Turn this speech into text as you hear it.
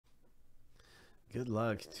Good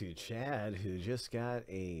luck to Chad, who just got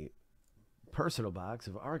a personal box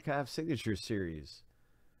of Archive Signature Series.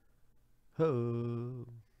 Ho!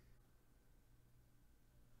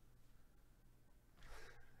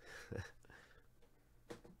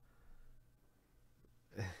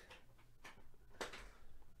 Let's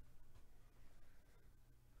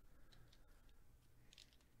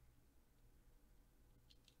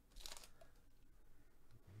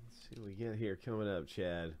see what we get here coming up,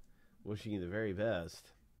 Chad. Wishing you the very best.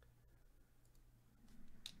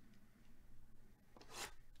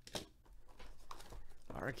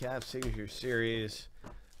 Archive Signature Series.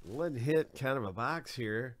 One hit kind of a box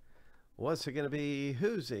here. What's it going to be?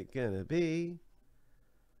 Who's it going to be?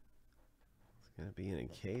 It's going to be an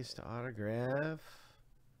encased autograph.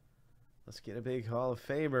 Let's get a big Hall of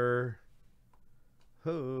Famer.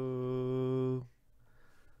 Ho.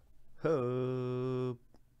 Ho.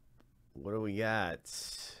 What do we got?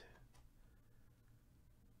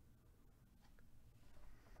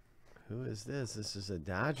 Who is this? This is a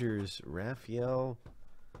Dodgers Raphael.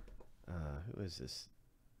 Who is this?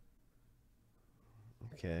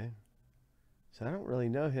 Okay. So I don't really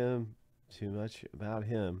know him too much about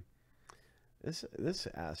him. This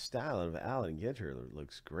style of Allen Ginter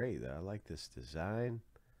looks great, though. I like this design.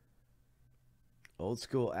 Old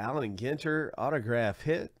school Allen Ginter autograph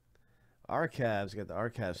hit. Archives, got the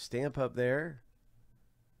archive stamp up there.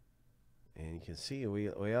 And you can see we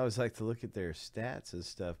always like to look at their stats and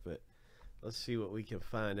stuff, but let's see what we can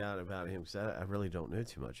find out about him, because I really don't know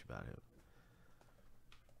too much about him.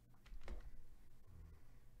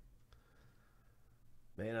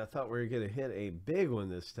 Man, I thought we were going to hit a big one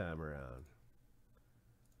this time around.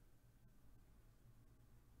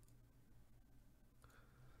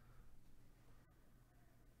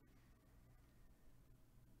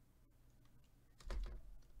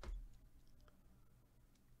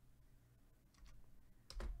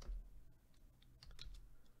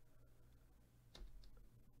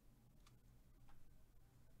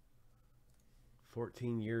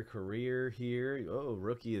 $14-year career here. Oh,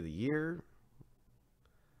 Rookie of the Year.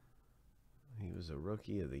 He was a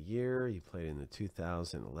Rookie of the Year. He played in the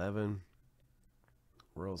 2011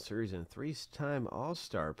 World Series and three-time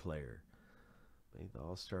All-Star player. Made the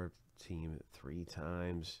All-Star team 3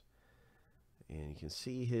 times. And you can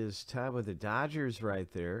see his time with the Dodgers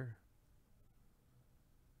right there.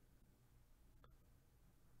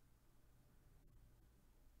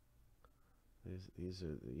 These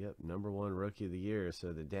are, yep, #1 Rookie of the Year.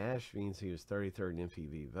 So the dash means he was 33rd in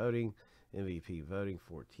MVP voting,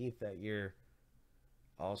 14th that year.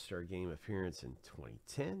 All-Star game appearance in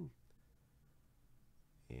 2010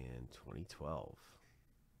 and 2012.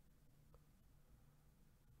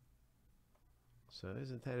 So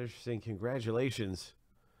isn't that interesting? Congratulations.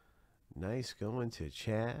 Nice going to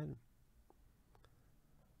Chad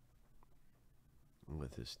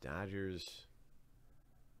with his Dodgers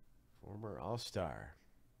former All-Star.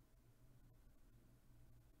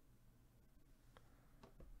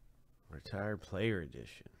 Retired Player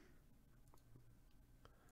Edition.